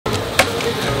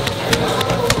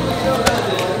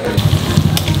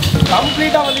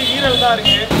கம்ப்ளீட்டா வந்து ஈரல் தான்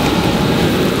இருக்கு.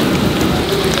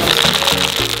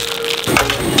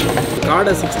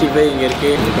 காடை 65 இங்கே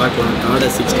இருக்குது. பார்க்கலாம் காடை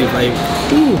 65.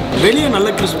 வெளியே நல்ல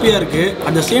கிறிஸ்பியாக இருக்குது.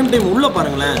 அட் த சேம் டைம் உள்ளே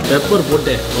பாருங்களேன், பெப்பர்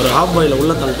போட்டு ஒரு ஹாஃப் பாயில்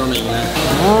உள்ளே தள்ளிட்டோன்னு வைங்களேன்.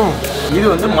 இது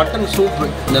வந்து மட்டன் சூப்பு.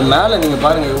 இந்த மேலே நீங்கள்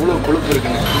பாருங்கள் எவ்வளோ கொழுப்பு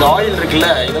இருக்குன்னு. இந்த ஆயில் இருக்குல்ல,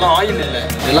 இதெல்லாம் ஆயில் இல்லை,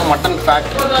 இதெல்லாம் மட்டன் ஃபேட்.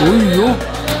 ஐயோ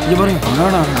இங்கே பாருங்க,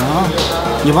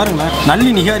 இங்கே பாருங்களேன்,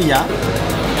 நல்லி நிகாரியா.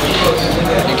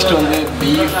 நெக்ஸ்ட் வந்து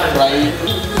beef fry,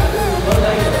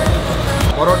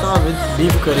 parotta with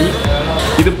beef கறி.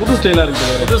 இது புது ஸ்டைலாக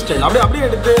இருக்குது. புது ஸ்டைல் அப்படியே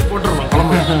எடுத்து போட்டுருவோம்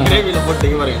குழம்பு கிரேவியில்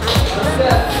போட்டு வரேன்.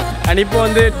 அண்ட் இப்போ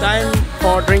வந்து time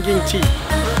for drinking tea.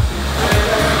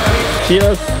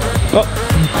 Cheers.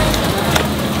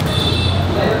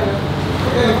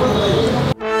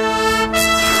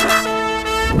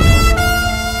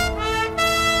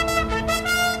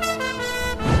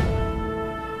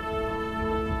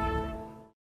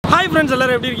 Friends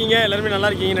எல்லாரும் எப்படி இருக்கீங்க? எல்லாருமே நல்லா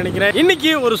இருக்கீங்கன்னு நினைக்கிறேன். இன்னைக்கு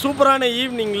ஒரு சூப்பரான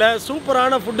ஈவினிங்ல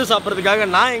சூப்பரான ஃபுட்டு சாப்பிட்றதுக்காக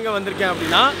நான் எங்க வந்திருக்கேன்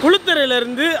அப்படின்னா, குளுத்தரையில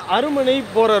இருந்து அருமனை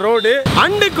போற ரோடு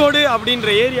அண்டுகோடு அப்படின்ற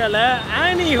ஏரியால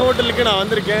ஆனி ஹோட்டலுக்கு நான்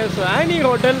வந்திருக்கேன். ஸோ ஆனி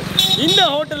ஹோட்டல், இந்த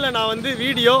ஹோட்டல்ல நான் வந்து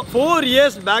வீடியோ 4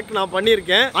 years பேக் நான்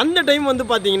பண்ணியிருக்கேன். அந்த டைம் வந்து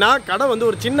பாத்தீங்கன்னா கடை வந்து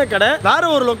ஒரு சின்ன கடை, வேற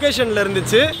ஒரு லொகேஷன்ல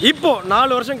இருந்துச்சு. இப்போ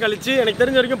 4 வருஷம் கழிச்சு, எனக்கு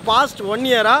தெரிஞ்ச வரைக்கும் பாஸ்ட் 1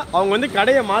 year-ஆ அவங்க வந்து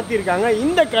கடையை மாத்திருக்காங்க.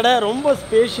 இந்த கடை ரொம்ப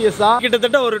ஸ்பேஷியஸா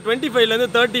கிட்டத்தட்ட ஒரு 25 ல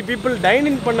இருந்து 30 people டைன்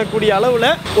இன் பண்ணக்கூடிய அளவுல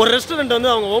ஒரு ரெஸ்டாரண்ட் வந்து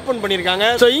அவங்க ஓபன் பண்ணிருக்காங்க.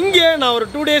 சோ இங்க நான் ஒரு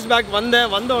 2 days பேக் வந்த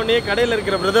உடனே கடையில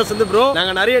இருக்கிற பிரதர்ஸ் வந்து ப்ரோ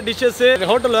நாங்க நிறைய டிஷஸ்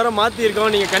ஹோட்டல் வேற மாத்தி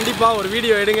இருக்கோம், நீங்க கண்டிப்பா ஒரு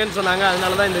வீடியோ எடுங்கன்னு சொன்னாங்க.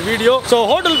 அதனால தான் இந்த வீடியோ. சோ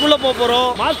ஹோட்டலுக்குள்ள போறோம்.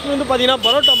 மாஸ்டர் வந்து பாத்தீங்கன்னா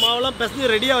பரோட்டா மாவுலாம்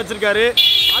பெசஞ்சு ரெடியா வச்சிருக்காரு.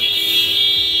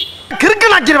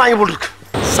 கிறுக்கனாச்சி வாங்கி போட்டுருக்கு.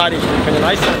 சாரி கொஞ்சம்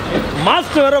நாய்ஸ் இருக்கு.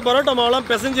 மாஸ்டர் வேற பரோட்டா மாவுலாம்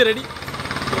பெசஞ்சு ரெடி.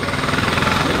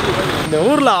 இந்த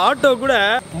ஊர்ல ஆட்டோ கூட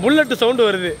புல்லட் சவுண்ட்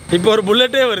வருது. இப்போ ஒரு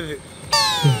புல்லட்டே வருது.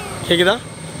 கேக்குதா?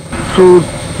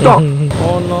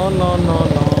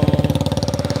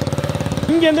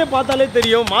 இங்கேருந்தே பார்த்தாலே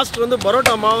தெரியும் மாஸ்டர் வந்து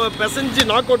பரோட்டா மாவை பிசைஞ்சு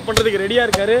நாக் அவுட் பண்றதுக்கு ரெடியா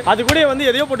இருக்காரு. அது கூட வந்து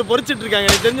எதையோ போட்டு பொரிச்சிட்டு இருக்காங்க.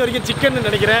 எனக்கு தெரிஞ்ச வரைக்கும் சிக்கன்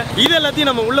நினைக்கிறேன். இது எல்லாத்தையும்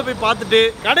நம்ம உள்ள போய் பார்த்துட்டு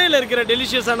கடையில் இருக்கிற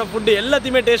டெலிஷியஸான ஃபுட்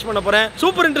எல்லாத்தையுமே டேஸ்ட் பண்ண போறேன்.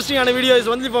 சூப்பர் இன்ட்ரெஸ்டிங்கான வீடியோஸ்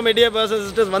வந்து இப்போ மீடியா பர்சன்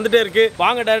சிஸ்டர்ஸ் வந்துட்டே இருக்கு.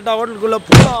 வாங்க டைரக்டா ஹோட்டலுக்குள்ள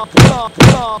போலாம்.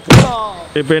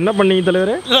 இப்போ என்ன பண்ணீங்க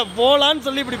தலைவரே? இல்ல போலான்னு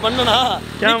சொல்லி இப்படி பண்ணனா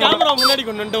கேமரா முன்னாடி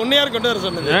கொண்டு வந்து உன்னை யார் கொண்டு வர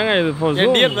சொன்னது? ஏங்க இது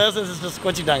டியர் பர்சன் சிஸ்டர்ஸ்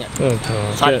கோச்சிட்டாங்க.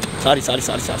 சாரி.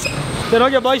 சரி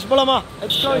ஓகே பாய்ஸ் போலாமா?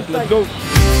 Let's go.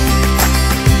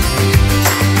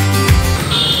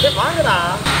 வாங்கடா.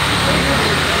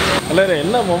 அல்லரே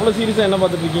என்ன அவ்வளவு சீரியஸா என்ன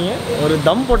பார்த்துட்டு இருக்கீங்க? ஒரு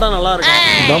தம் போட்டா நல்லா இருக்கும்.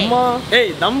 தம்மா?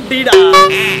 ஏய் தம் டீடா.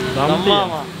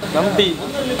 தம் டீ.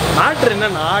 மேட்டர்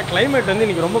என்னன்னா கிளைமேட் வந்து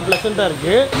இன்னைக்கு ரொம்ப பிளசண்டா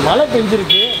இருக்கு. மழை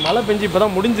பெஞ்சிருக்கு. மழை பெஞ்சு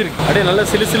இப்பதான் முடிஞ்சிருக்கு. அப்படியே நல்லா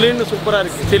சிலுசிலுன்னு சூப்பரா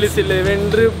இருக்கு. சிலுசிலு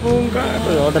வென்று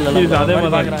பூங்காற்று. ஹோட்டல்ல அதே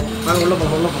மாதிரி பாக்குறாங்க. வாங்க உள்ள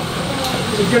போலாம்.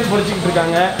 சிக்கன் பொரிச்சிட்டு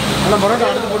இருக்காங்க. ஆனா பரோட்டா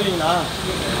அடுத்து போடுவீங்களா?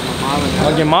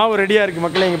 ஓகே மாவு ரெடியாக இருக்குது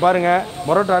மக்களே. இங்கே பாருங்கள்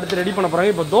பரோட்டா அடுத்து ரெடி பண்ண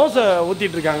போகிறாங்க. இப்போ தோசை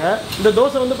ஊற்றிட்டு இருக்காங்க. இந்த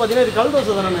தோசை வந்து பார்த்தீங்கன்னா இது கல்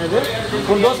தோசை தானே? இது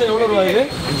ஒரு தோசை எவ்வளோ ரூபா? இது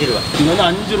 5 ரூபா. இது வந்து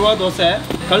 5 ரூபா தோசை,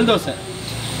 கல் தோசை.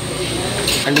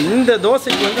 அண்ட் இந்த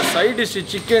தோசைக்கு வந்து side dish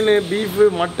chicken, beef,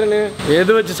 mutton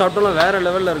எது வச்சு சாப்பிட்டாலும் வேறு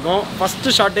லெவலில் இருக்கும்.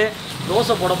 ஃபஸ்ட்டு ஷாட்டே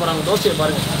தோசை போட போகிறாங்க. தோசையை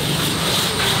பாருங்கள்.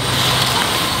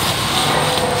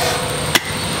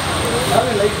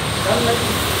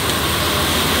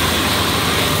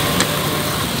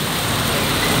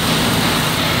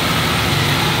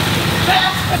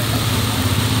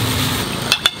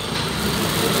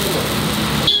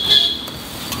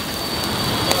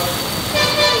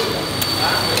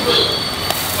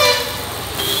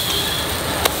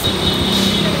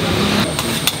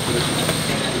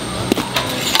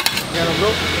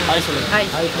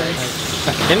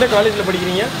 எந்த காலேஜில்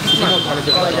படிக்கிறீங்க?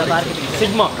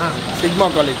 Sigma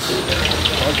college.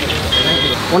 ஓகே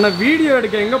உன்னை வீடியோ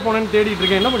எடுக்க எங்கே போனேன்னு தேடிட்டு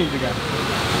இருக்கேன். என்ன பண்ணிட்டு இருக்கேன்?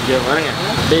 இங்கே வரேங்க.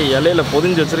 டேய் இலையில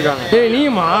பொதிஞ்சு வச்சிருக்காங்க. டேய்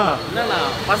நீயுமா? என்னண்ணா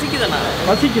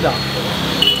பசிக்குதா?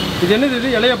 இது என்னது? இது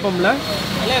இலையப்பம்ல?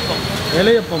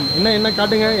 இலையப்பம். என்ன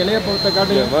காட்டுங்க, இலையப்பத்தை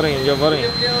காட்டுங்க. பாருங்க இங்கே பாருங்க.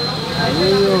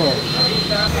 ஐயோ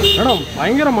மேடம்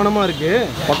பயங்கர மனமா இருக்கு.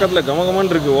 பக்கத்துல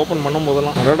கமகமான்னு இருக்கு ஓபன் பண்ணும்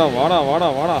போதெல்லாம். அடடா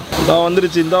வாடா இதா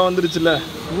வந்துருச்சுல.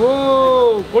 ஓ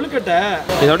கொழுக்கட்டை.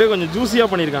 இது அப்படியே கொஞ்சம் ஜூஸியா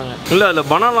பண்ணிருக்காங்க. இல்ல அதுல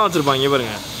பனானா வச்சிருப்பாங்க. இங்க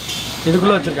பாருங்க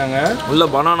இதுக்குள்ள வச்சிருக்காங்க. உள்ள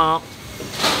பனானா.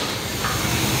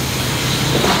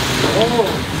 ஓ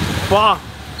பா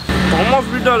ரொம்ப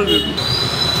ஸ்வீட்டா இருக்கு.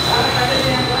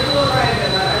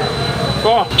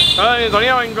 ஓ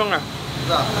தனியா வாங்கிக்கோங்க.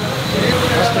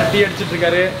 டீ அடிச்சிட்டு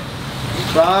இருக்காரு.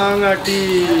 வாங்க டீ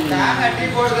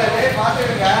போடுறாரு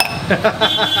பாத்துங்க.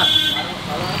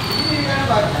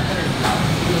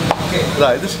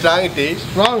 இது ஸ்ட்ராங் டீ.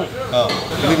 ஸ்ட்ராங்.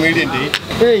 இது மீடியம் டீ.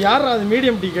 ஏய் யாரா அது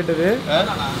மீடியம் டீ கேட்டது?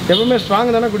 எப்பவுமே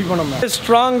ஸ்ட்ராங் தானே குடிப்போம் நம்ம.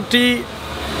 Strong tea.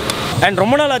 அண்ட்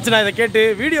ரொம்ப நாள் ஆச்சு நான் இதை கேட்டு.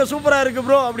 வீடியோ சூப்பராக இருக்குது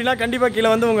ப்ரோ அப்படின்னா கண்டிப்பாக கீழே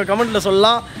வந்து உங்கள் கமெண்ட்டில்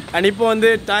சொல்லலாம். அண்ட் இப்போ வந்து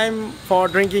டைம்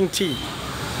ஃபார் ட்ரிங்கிங் டீ.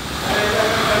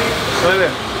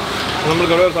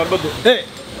 நம்மளுக்கு அப்படியே சர்பத்து. ஏய்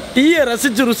டீயை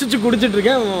ருசிச்சு குடிச்சிட்டு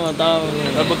இருக்கேன்.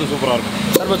 சர்பத்து சூப்பராக இருக்கும்.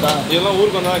 சர்பத்தா? இதெல்லாம்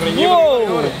ஊருக்கு வந்தா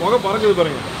கிடைக்கும். புகை பறக்குது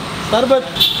பாருங்க. சர்பத்.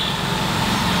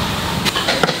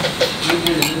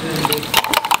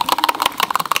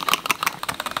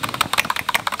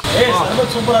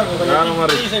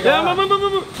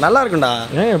 நல்லா இருக்கும்டா.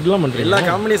 ஏன் எப்படிலாம் பண்ணுறீங்க? எல்லா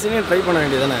காம்பினேஷனையும் ட்ரை பண்ண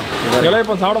வேண்டியதானே? இதெல்லாம்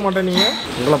இப்போ சாப்பிட மாட்டேன். நீங்கள்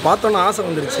உங்களை பார்த்தோன்னா ஆசை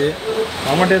வந்துருச்சு.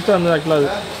 நம்ம டேஸ்ட்டாக இருந்தது ஆக்சுவலாக அது.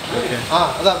 ஓகே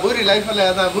அதான் பூரி லைஃப்பில்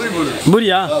அதான் பூரி போடு.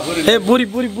 பூரியா? ஏ பூரி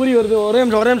வருது. ஒரே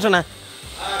நிமிஷம்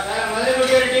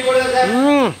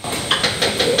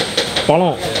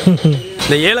பழம்.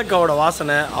 இந்த ஏலக்காவோட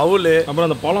வாசனை, அவுல், அப்புறம்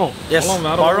அந்த பழம். எஸ்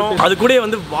பழம். அது கூட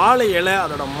வந்து வாழை இலை,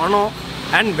 அதோட மனம்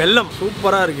அண்ட் வெல்லம்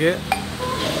சூப்பராக இருக்கு.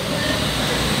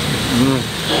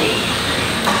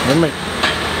 உண்மை.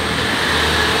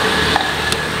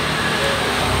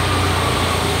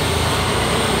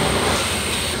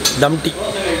 தம் டீ.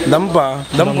 தம்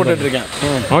போட்டுட்டு இருக்கேன்.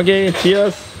 Okay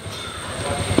cheers.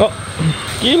 ஓ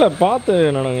கீழே பார்த்து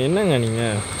நடங்க. என்னங்க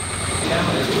நீங்கள்?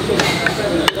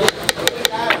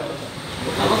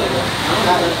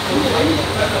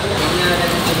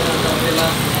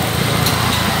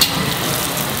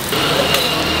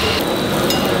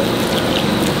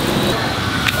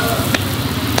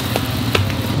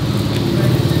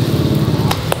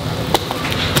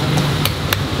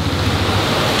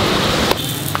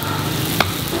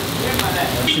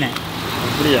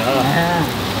 அப்படியா?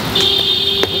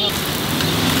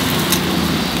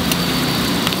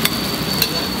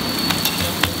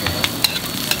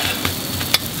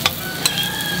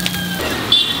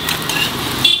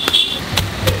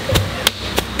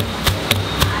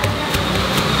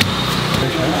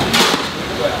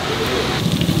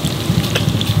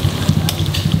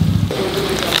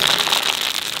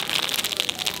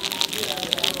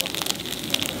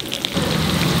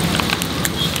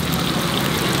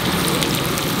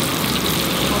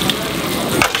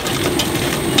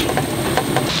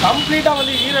 கம்ப்ளீட்டாக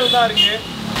வந்து ஈரல் தான் இருக்கு.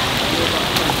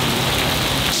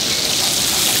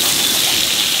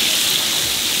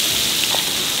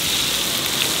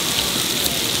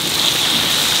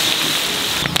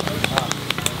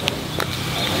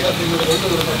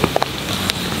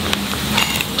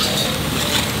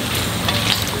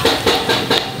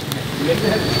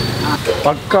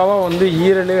 பக்காவாக வந்து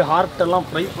ஈரல் ஹார்ட் எல்லாம்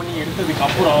ஃப்ரை பண்ணி எடுத்ததுக்கு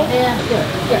அப்புறம்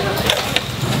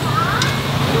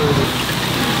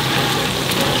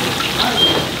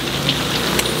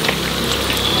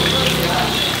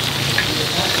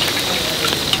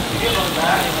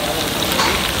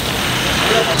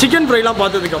சிக்கன் ஃப்ரைலாம்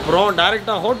பார்த்ததுக்கப்புறம்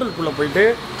டேரெக்டாக ஹோட்டலுக்குள்ளே போயிட்டு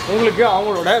உங்களுக்கு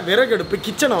அவங்களோட விறகடுப்பு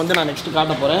கிச்சனை வந்து நான் நெக்ஸ்ட்டு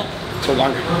காட்ட போகிறேன். ஸோ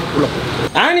வாங்க உள்ள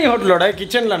ஆனி ஹோட்டலோட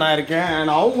கிச்சனில் நான் இருக்கேன்.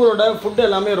 அண்ட் அவங்களோட ஃபுட்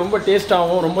எல்லாமே ரொம்ப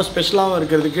டேஸ்ட்டாகவும் ரொம்ப ஸ்பெஷலாகவும்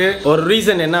இருக்கிறதுக்கு ஒரு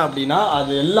ரீசன் என்ன அப்படின்னா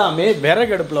அது எல்லாமே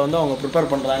விறகடுப்பில் வந்து அவங்க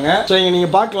ப்ரிப்பேர் பண்ணுறாங்க. ஸோ இங்கே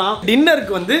நீங்கள் பார்க்கலாம்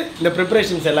டின்னருக்கு வந்து இந்த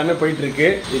ப்ரிப்பரேஷன்ஸ் எல்லாமே போயிட்டு இருக்கு.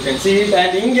 You can see it.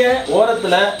 And இங்கே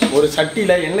ஓரத்தில் ஒரு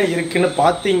சட்டியில் என்ன இருக்குன்னு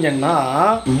பார்த்தீங்கன்னா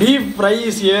பீஃப் ஃப்ரை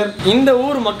இஸ் ஹியர். இந்த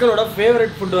ஊர் மக்களோட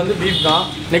ஃபேவரட் ஃபுட் வந்து பீஃப் தான்.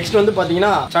 நெக்ஸ்ட் வந்து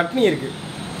பார்த்தீங்கன்னா சட்னி இருக்குது.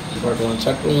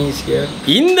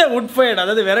 இந்த வுட் ஃபயர்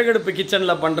அதாவது விறகடுப்பு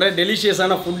கிச்சனில் பண்ணுற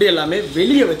டெலிஷியஸான ஃபுட்டு எல்லாமே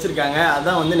வெளியே வச்சுருக்காங்க.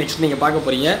 அதான் வந்து நெக்ஸ்ட் நீங்கள் பார்க்க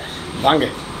போகிறீங்க. வாங்க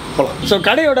போகலாம். ஸோ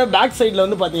கடையோட பேக் சைடில்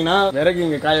வந்து பார்த்தீங்கன்னா விறகு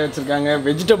இங்கே காய வச்சுருக்காங்க.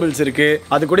 வெஜிடபிள்ஸ் இருக்குது.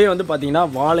 அது கூட வந்து பார்த்தீங்கன்னா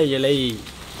வாழை இலை.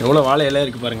 எவ்வளோ வாழை இலை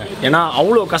இருக்குது பாருங்கள். ஏன்னா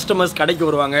அவ்வளோ கஸ்டமர்ஸ் கடைக்கு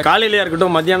வருவாங்க. காலையிலையாக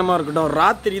இருக்கட்டும் மத்தியானமாக இருக்கட்டும்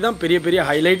ராத்திரி தான் பெரிய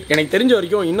ஹைலைட். எனக்கு தெரிஞ்ச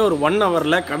வரைக்கும் இன்னொரு 1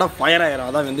 ஹவரில் கடை ஃபயர் ஆயிரும்.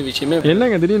 அதான் வந்து விஷயமே.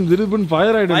 என்னங்க திடீர்னு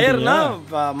ஃபயர் ஆகிடும்? ஃபயர்னா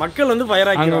மக்கள் வந்து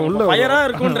ஃபயர் ஆகிடுவாங்க. ஃபயராக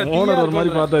இருக்கும்ன்ற ஓனர் ஒரு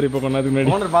மாதிரி பார்த்தாரு. இப்போ கொஞ்சம்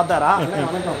முன்னாடி ஓனர் பார்த்தாரா?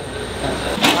 வணக்கம்.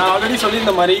 நான் ஆல்ரெடி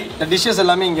சொல்லியிருந்த மாதிரி இந்த டிஷ்ஷஸ்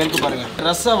எல்லாமே இங்கே இருக்குது பாருங்கள்.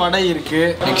 ரச வடை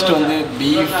இருக்குது. நெக்ஸ்ட் வந்து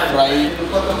பீஃப் ஃப்ரை.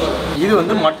 இது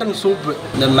வந்து மட்டன் சூப்பு.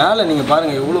 இந்த மேலே நீங்கள்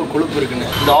பாருங்கள் எவ்வளோ கொழுப்பு இருக்குன்னு.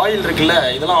 இந்த ஆயில் இருக்குல்ல,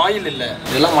 இதெல்லாம் ஆயில் இல்லை,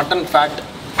 இதெல்லாம் மட்டன் ஃபேட்.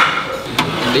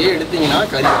 அப்படியே எடுத்தீங்கன்னா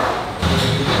கறி.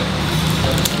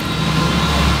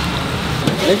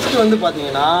 நெக்ஸ்ட் வந்து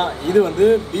பார்த்தீங்கன்னா இது வந்து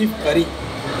பீஃப் கறி.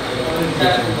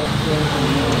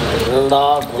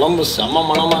 குழம்பு செம்ம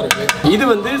மனமாக இருக்குது. இது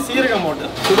வந்து சீரகம் போட்டு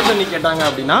சுடு தண்ணி கேட்டாங்க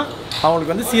அப்படின்னா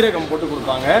அவங்களுக்கு வந்து சீரகம் போட்டு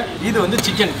கொடுப்பாங்க. இது வந்து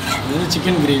சிக்கன். இது வந்து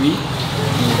சிக்கன் கிரேவி.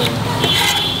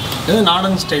 இது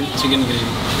நாடன் ஸ்டைல் சிக்கன்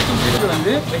கிரேவி. இது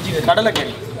வந்து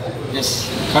கடலைக்கறி. எஸ்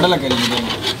கடலைக்கறி.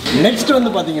 நெக்ஸ்ட்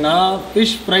வந்து பார்த்தீங்கன்னா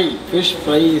fish fry. Fish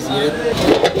fry is here.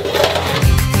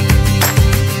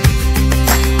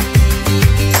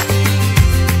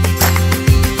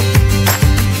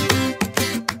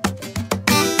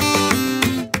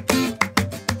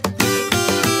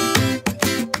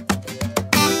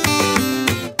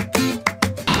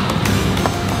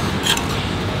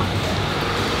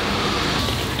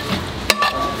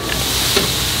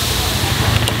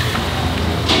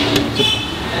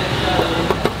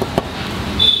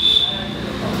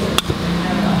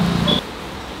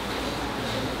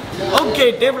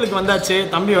 Okay, டேபிளுக்கு வந்தாச்சு.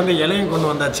 தம்பி வந்து இலையும் கொண்டு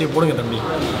வந்தாச்சு. போடுங்க தம்பி.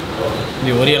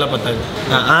 இது ஒரு இலை பத்தாது.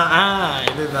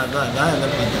 இதுதான்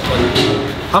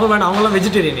அப்போ வேணாம், அவங்களாம்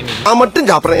வெஜிடேரியன். நான் மட்டும்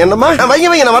சாப்பிட்றேன். என்னம்மா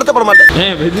வைங்க நான் வருத்தப்பட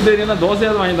மாட்டேன். வெஜிடேரியனா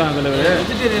தோசையாவது வாங்கி தான் தலைவர்.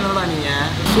 வெஜிடேரியனோட நீங்கள்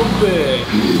soup.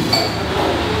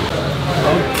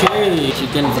 Okay,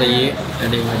 chicken fry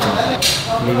ready.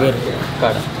 Liver,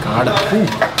 காடை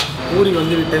பூரி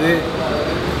வந்து விட்டது.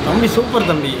 தம்பி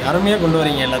சூப்பர் தம்பி, அருமையாக கொண்டு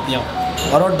வரீங்க எல்லாத்தையும்.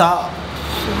 பரோட்டா,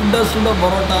 சுட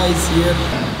பரோட்டா இஸ் ஹியர்.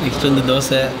 நெக்ஸ்ட் வந்து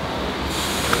தோசை.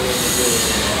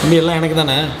 தம்பி எல்லாம் எனக்கு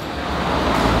தானே?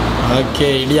 ஓகே,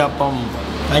 இடியாப்பம்.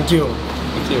 தேங்க்யூ.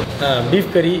 பீஃப்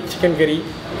கறி, சிக்கன் கறி,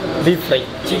 beef fry,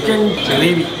 chicken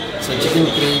gravy. So chicken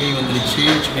gravy வந்துருச்சு.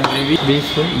 Chicken gravy,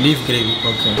 beef gravy.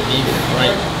 Okay, beef fry.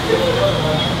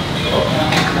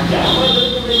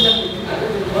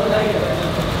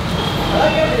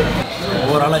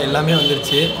 ஓவராலாக எல்லாமே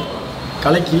வந்துருச்சு.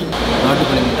 கலக்கி,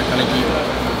 நாட்டுக்கோழி முட்டை கலக்கி,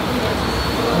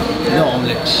 இது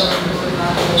ஆம்லெட்.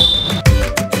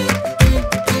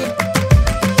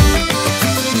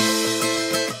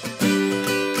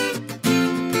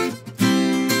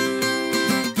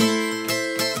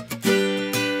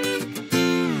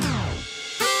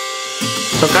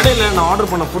 ஸோ கடையில் நான் ஆர்டர்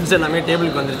பண்ண ஃபுட்ஸ் எல்லாமே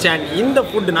டேபிளுக்கு வந்துருச்சு. அண்ட் இந்த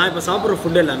ஃபுட்டு, நான் இப்போ சாப்பிட்ற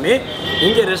ஃபுட் எல்லாமே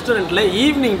இங்கே ரெஸ்டாரண்ட்டில்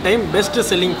evening time best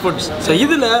selling foods. So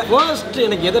இதில் ஃபர்ஸ்ட்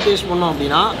எனக்கு எதை டேஸ்ட் பண்ணோம்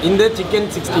அப்படின்னா இந்த சிக்கன்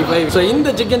 65. ஸோ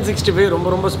இந்த சிக்கன் 65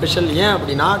 ரொம்ப ஸ்பெஷல். ஏன்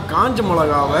அப்படின்னா காஞ்ச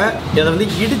மிளகாவை இதை வந்து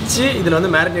இடித்து இதில்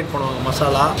வந்து மேரினேட் பண்ணுவாங்க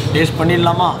மசாலா. டேஸ்ட்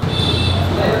பண்ணிடலாமா?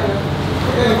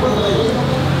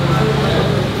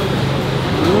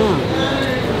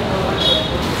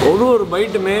 ஒரு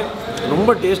பைட்டுமே ரொம்ப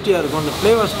டேஸ்டியாக இருக்கும். அந்த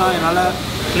ஃப்ளேவர்ஸ்லாம் என்னால்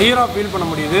கிளியராக ஃபீல் பண்ண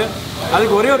முடியுது.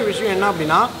 அதுக்கு ஒரே ஒரு விஷயம் என்ன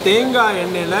அப்படின்னா, தேங்காய்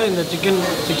எண்ணெயில் இந்த சிக்கன்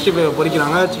 65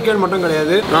 பொரிக்கிறாங்க. சிக்கன் மட்டும்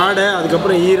கிடையாது, காடை,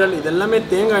 அதுக்கப்புறம் ஈரல், இது எல்லாமே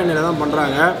தேங்காய் எண்ணெயில் தான்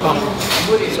பண்ணுறாங்க.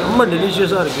 ரொம்ப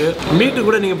டெலிஷியஸாக இருக்குது. மீட்டு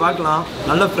கூட நீங்கள் பார்க்கலாம்,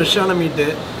 நல்ல ஃப்ரெஷ்ஷான மீட்டு.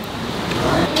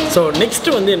 ஸோ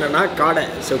நெக்ஸ்ட்டு வந்து என்னென்னா காடை.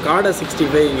 ஸோ காடை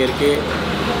 65 இங்கே இருக்குது,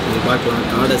 நீங்கள் பார்க்கலாம்.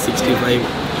 காடை 65.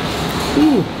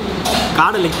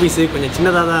 காடை லெக் பீஸு கொஞ்சம்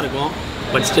சின்னதாக தான் இருக்கும்,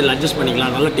 பட் ஸ்டில் அட்ஜஸ்ட்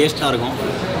பண்ணிக்கலாம். நல்லா டேஸ்ட்டாக இருக்கும்.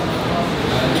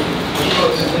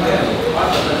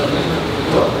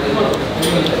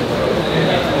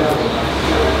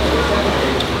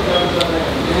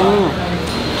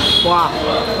 வா,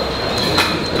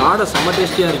 காடை செம்ம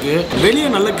டேஸ்டியாக இருக்குது. வெளியே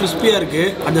நல்லா கிறிஸ்பியாக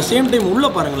இருக்குது. அட் த சேம் டைம் உள்ளே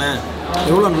பாருங்களேன்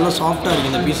எவ்வளோ நல்லா சாஃப்டாக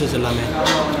இருக்குது இந்த பீசஸ் எல்லாமே.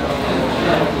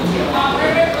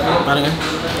 பாருங்கள்,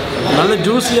 நல்ல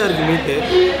ஜூஸியாக இருக்குது மீட்டு.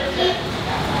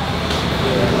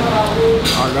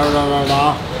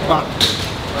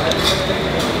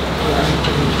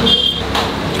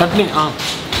 சட்னி.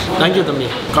 தேங்க்யூ தம்பி.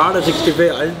 காடை 65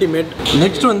 அல்டிமேட்.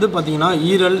 நெக்ஸ்ட் வந்து பார்த்தீங்கன்னா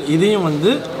ஈரல். இதையும்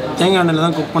வந்து தேங்காய் எண்ணெயில்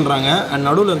தான் குக் பண்ணுறாங்க. அண்ட்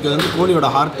நடுவில் இருக்கிறது வந்து கோழியோட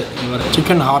ஹார்ட்,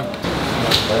 சிக்கன் ஹார்ட்.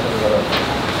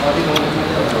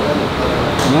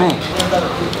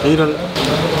 ஈரல்.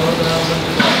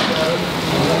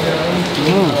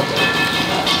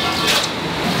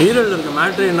 ஈரல் இருக்க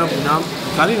மேட்ரு என்ன அப்படின்னா,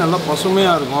 கறி நல்லா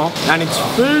பசுமையாக இருக்கும். And it's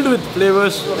filled with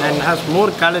flavours and has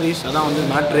more calories. அதான் வந்து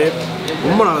மேட்ரு.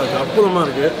 ரொம்ப நல்லா இருக்குது, அற்புதமாக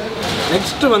இருக்குது.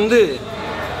 நெக்ஸ்ட்டு வந்து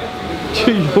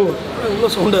இவ்வளோ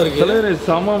சவுண்டாக இருக்குது.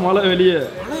 செம மழை, வெளியே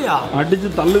மழையா அடித்து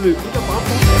தள்ளுது.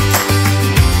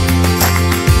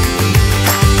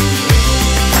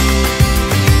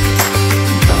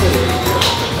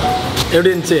 எப்படி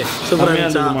இருந்துச்சு? சூப்பராக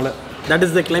இருந்துச்சு மழை. That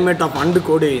is the climate of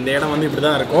அண்டுகோடு. இந்த இடம் வந்து இப்படி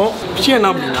தான் இருக்கும். விஷயம் என்ன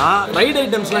அப்படின்னா, ஃப்ரைட்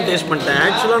ஐட்டம்ஸ்லாம் டேஸ்ட் பண்ணிட்டேன்.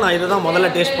 ஆக்சுவலாக நான் இதை தான் முதல்ல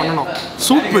டேஸ்ட் பண்ணணும்.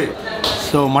 சூப்பு.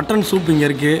 ஸோ மட்டன் சூப் இங்கே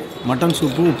இருக்குது. Mutton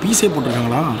soup பீஸே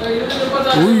போட்டிருக்காங்களா?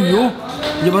 ஐயோ,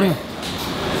 இங்கே பாருங்க,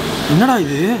 என்னடா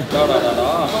இது?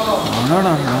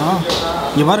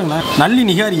 இங்கே பாருங்களேன், நல்லி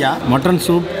நிகாரியா மட்டன்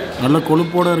சூப். நல்ல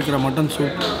கொழுப்போடு இருக்கிற mutton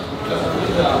soup.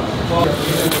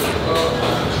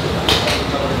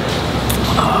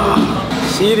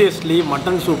 Seriously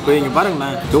mutton soup. இங்கே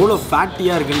பாருங்களேன் எவ்வளோ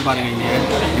ஃபேட்டியாக இருக்குதுன்னு பாருங்கள்.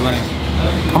 இங்கே பாருங்கள்,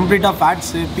 கம்ப்ளீட்டாக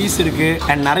ஃபேட்ஸு பீஸ் இருக்குது.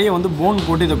 அண்ட் நிறைய வந்து போன்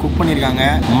போட்டு இதை குக் பண்ணியிருக்காங்க.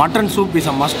 Mutton soup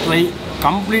is a must try.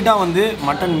 கம்ப்ளீட்டாக வந்து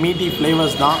மட்டன் மீட்டி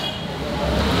ஃப்ளேவர்ஸ் தான்.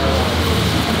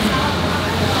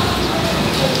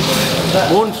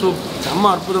 போன் சூப் செம்ம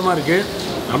அற்புதமாக இருக்குது.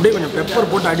 அப்படியே கொஞ்சம் பெப்பர்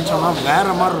போட்டு அடித்தோம்னா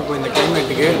வேறு மாதிரி இருக்கும் இந்த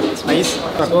கிளைமேட்டுக்கு. ஸ்பைஸ்.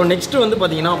 ஸோ நெக்ஸ்ட்டு வந்து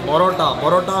பார்த்தீங்கன்னா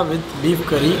பரோட்டா வித் பீஃப்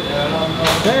கறி.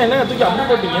 என்ன தூக்கி அப்படி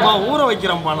போட்டிங்க? ஊற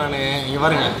வைக்கிறேன்ப்பா நான். இங்கே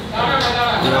பாருங்க,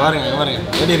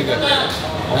 எப்படி இருக்கு?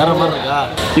 வேறு மாதிரி இருக்கா?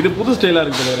 இது புது ஸ்டைலாக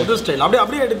இருக்குது. புது ஸ்டைல்.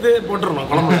 அப்படியே எடுத்து போட்டுருணும்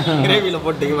குழம்பு கிரேவியில்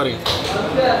போட்டு. இங்கே பாருங்க,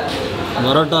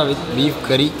 பரோட்டா வித் பீஃப்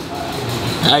கறி.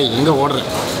 எங்கே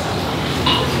ஓடுறேன்?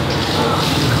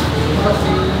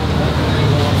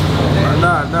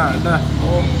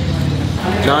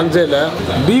 சான்ஸே இல்லை.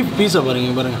 பீஃப் பீஸை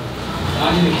பாருங்க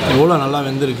எவ்வளோ நல்லா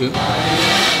வெந்திருக்கு.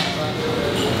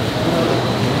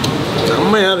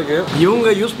 செம்மையாக இருக்குது. இவங்க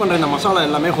யூஸ் பண்ணுற இந்த மசாலா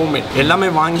எல்லாமே ஹோம்மேட், எல்லாமே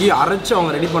வாங்கி அரைச்சி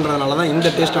அவங்க ரெடி பண்ணுறதுனால தான் இந்த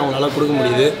டேஸ்ட் அவங்களால கொடுக்க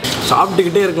முடியுது.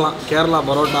 சாப்பிட்டுக்கிட்டே இருக்கலாம். கேரளா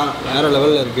பரோட்டா வேறு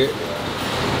லெவலில் இருக்குது.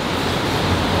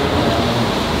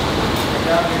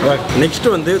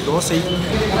 நெக்ஸ்ட்டு வந்து தோசை.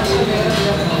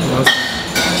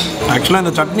 ஆக்சுவலாக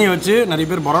இந்த சட்னியை வச்சு நிறைய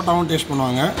பேர் பரோட்டாவும் டேஸ்ட்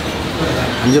பண்ணுவாங்க.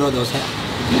 5 ரூபா தோசை.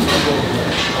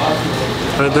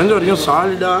 எனக்கு தெரிஞ்ச வரைக்கும்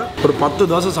சாலிடாக ஒரு 10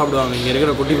 தோசை சாப்பிடுவாங்க. இங்கே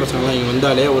இருக்கிற குட்டி பசங்களாம் இங்கே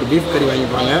வந்தாலே ஒரு பீஃப் கறி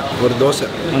வாங்கிப்பாங்க, ஒரு தோசை.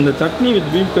 அந்த சட்னி வித்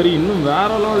பீஃப் கறி இன்னும் வேற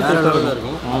லெவலில்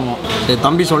இருக்கும். ஆமாம், சரி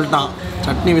தம்பி சொல்லிட்டான்,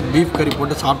 சட்னி வித் பீஃப் கறி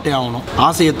போட்டு சாப்பிட்டே ஆகணும்.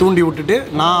 ஆசையை தூண்டி விட்டுட்டு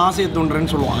நான் ஆசையை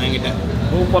தூண்டுறேன்னு சொல்லுவான் என்கிட்ட.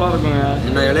 சூப்பராக இருக்குங்க.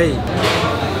 என்ன இலை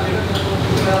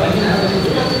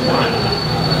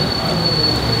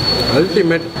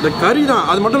அல்டிமேட். இந்த கறி தான்,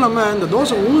 அது மட்டும் இல்லாமல் இந்த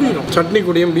தோசை ஊறிடும். சட்னி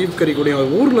கூடயும் பீஃப் கறி கூடயும்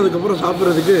அது ஊறினதுக்கப்புறம்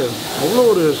சாப்பிட்றதுக்கு அவ்வளோ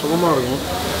ஒரு சுகமாக இருக்கும்.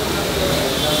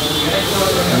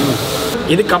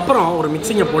 இதுக்கப்புறம் ஒரு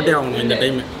மிக்சிங்கை போட்டே ஆகணும். இந்த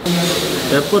டைமு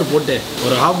பெப்பர் போட்டு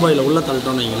ஒரு ஹாஃப் பாயில் உள்ளே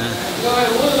தள்ளிட்டோன்னு வைங்களேன்.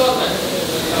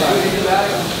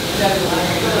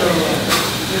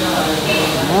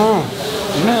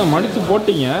 என்ன மடித்து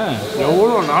போட்டீங்க?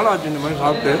 எவ்வளோ நாளாச்சு இந்த மாதிரி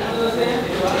சாப்பிட்டு.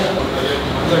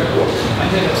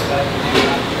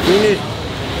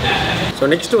 ஸோ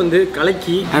நெக்ஸ்ட் வந்து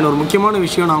கலக்கி. அண்ட் ஒரு முக்கியமான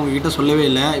விஷயம் நான் உங்ககிட்ட சொல்லவே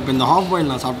இல்லை. இப்போ இந்த ஹாஃப் பாயில்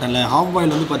நான் சாப்பிட்டேன்ல, ஹாஃப்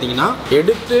பாயில் வந்து பார்த்தீங்கன்னா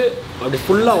எடுத்து அப்படி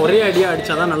ஃபுல்லாக ஒரே அடியாக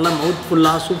அடித்தா தான் நல்லா மவுத்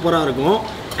ஃபுல்லாக சூப்பராக இருக்கும்.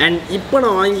 அண்ட் இப்போ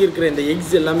நான் வாங்கியிருக்கிற இந்த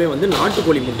எக்ஸ் எல்லாமே வந்து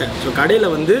நாட்டுக்கோழி முட்டை. ஸோ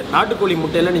கடையில் வந்து நாட்டுக்கோழி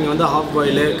முட்டையில் நீங்கள் வந்து ஹாஃப்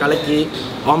பாயில் கலக்கி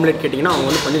ஆம்லேட் கேட்டிங்கன்னா அவங்க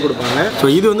வந்து பண்ணி கொடுப்பாங்க. ஸோ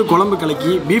இது வந்து குழம்பு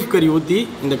கலக்கி பீஃப் கறி ஊற்றி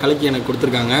இந்த கலக்கி எனக்கு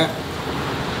கொடுத்துருக்காங்க.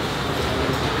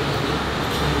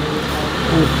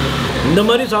 இந்த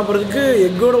மாதிரி சாப்பிட்றதுக்கு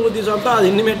எக்கோட ஊற்றி சாப்பிட்டா அது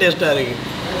இன்னுமே டேஸ்ட்டாக இருக்குது.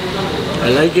 I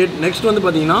like it. நெக்ஸ்ட் வந்து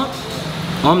பார்த்தீங்கன்னா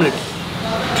ஆம்லெட்.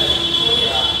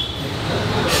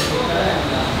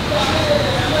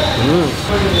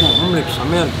 ஆம்லெட்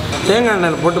செம்மையாக இருக்குது. தேங்காய்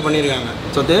எண்ணெயில் போட்டு பண்ணியிருக்காங்க.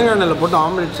 ஸோ தேங்காய் எண்ணெயில் போட்டு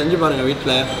ஆம்லெட் செஞ்சு பாருங்கள்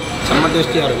வீட்டில், செம்ம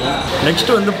டேஸ்டியாக இருக்கும்.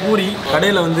 நெக்ஸ்ட்டு வந்து பூரி.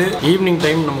 கடையில் வந்து ஈவினிங்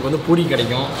டைம் நமக்கு வந்து பூரி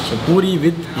கிடைக்கும். ஸோ பூரி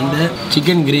வித் இந்த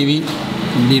சிக்கன் கிரேவி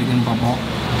எப்படி இருக்குன்னு பார்ப்போம்.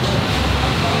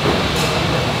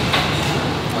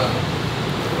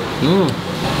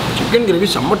 சிக்கன் கிரேவி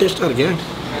செம்ம டேஸ்ட்டாக இருக்கு.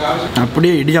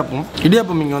 அப்படியே இடியாப்பம்.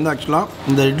 இடியாப்பம் இங்கே வந்து ஆக்சுவலாக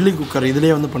இந்த இட்லி குக்கர்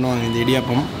இதிலே வந்து பண்ணுவாங்க. இந்த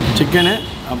இடியாப்பம் சிக்கனு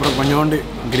அப்புறம் கொஞ்சோண்டு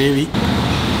கிரேவி.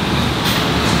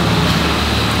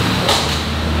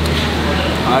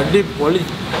 அடிப்பொலி.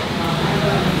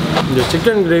 இந்த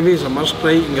chicken gravy is must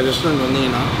try. இங்கே ரெஸ்டாரண்ட்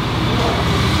வந்தீங்கன்னா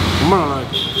ரொம்ப நல்லா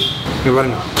இருக்கு. இங்கே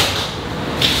பாருங்க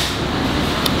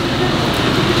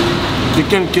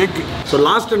chicken cake. So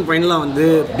last and ஃபைனலாக வந்து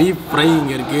பீஃப் ஃப்ரை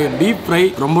இங்கே இருக்குது. பீஃப் ஃப்ரை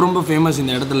ரொம்ப ரொம்ப ஃபேமஸ்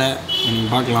இந்த இடத்துல.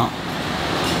 நீங்கள் பார்க்கலாம்.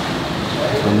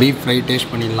 பீஃப் ஃப்ரை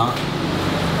டேஸ்ட் பண்ணிடலாம்.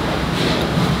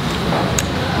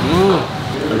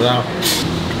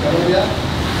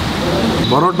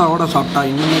 பரோட்டாவோட சாப்பிட்டா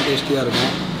இன்னுமே டேஸ்டியாக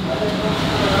இருக்கும்.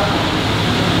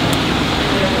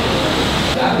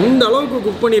 இந்த அளவுக்கு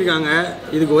குக் பண்ணியிருக்காங்க.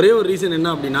 இதுக்கு ஒரே ஒரு ரீசன் என்ன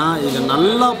அப்படின்னா, இதை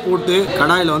நல்லா போட்டு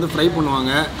கடாயில் வந்து ஃப்ரை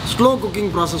பண்ணுவாங்க. ஸ்லோ குக்கிங்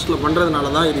ப்ராசஸில்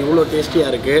பண்ணுறதுனால தான் இது இவ்வளோ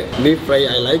டேஸ்டியாக இருக்குது. Beef fry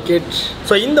I like it.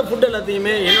 So இந்த ஃபுட்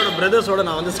எல்லாத்தையுமே என்னோட பிரதர்ஸோட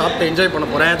நான் வந்து சாப்பிட்டு என்ஜாய் பண்ண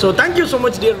போகிறேன். So thank you so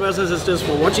much dear brothers and sisters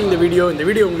for வாட்சிங் இந்த வீடியோ. இந்த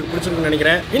வீடியோ உங்களுக்கு பிடிச்சிருக்குன்னு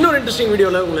நினைக்கிறேன். இன்னொரு இன்ட்ரெஸ்டிங்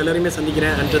வீடியோவில் உங்களை எல்லாருமே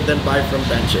சந்திக்கிறேன். Until then, bye from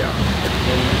Tanchia.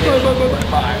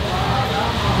 Bye.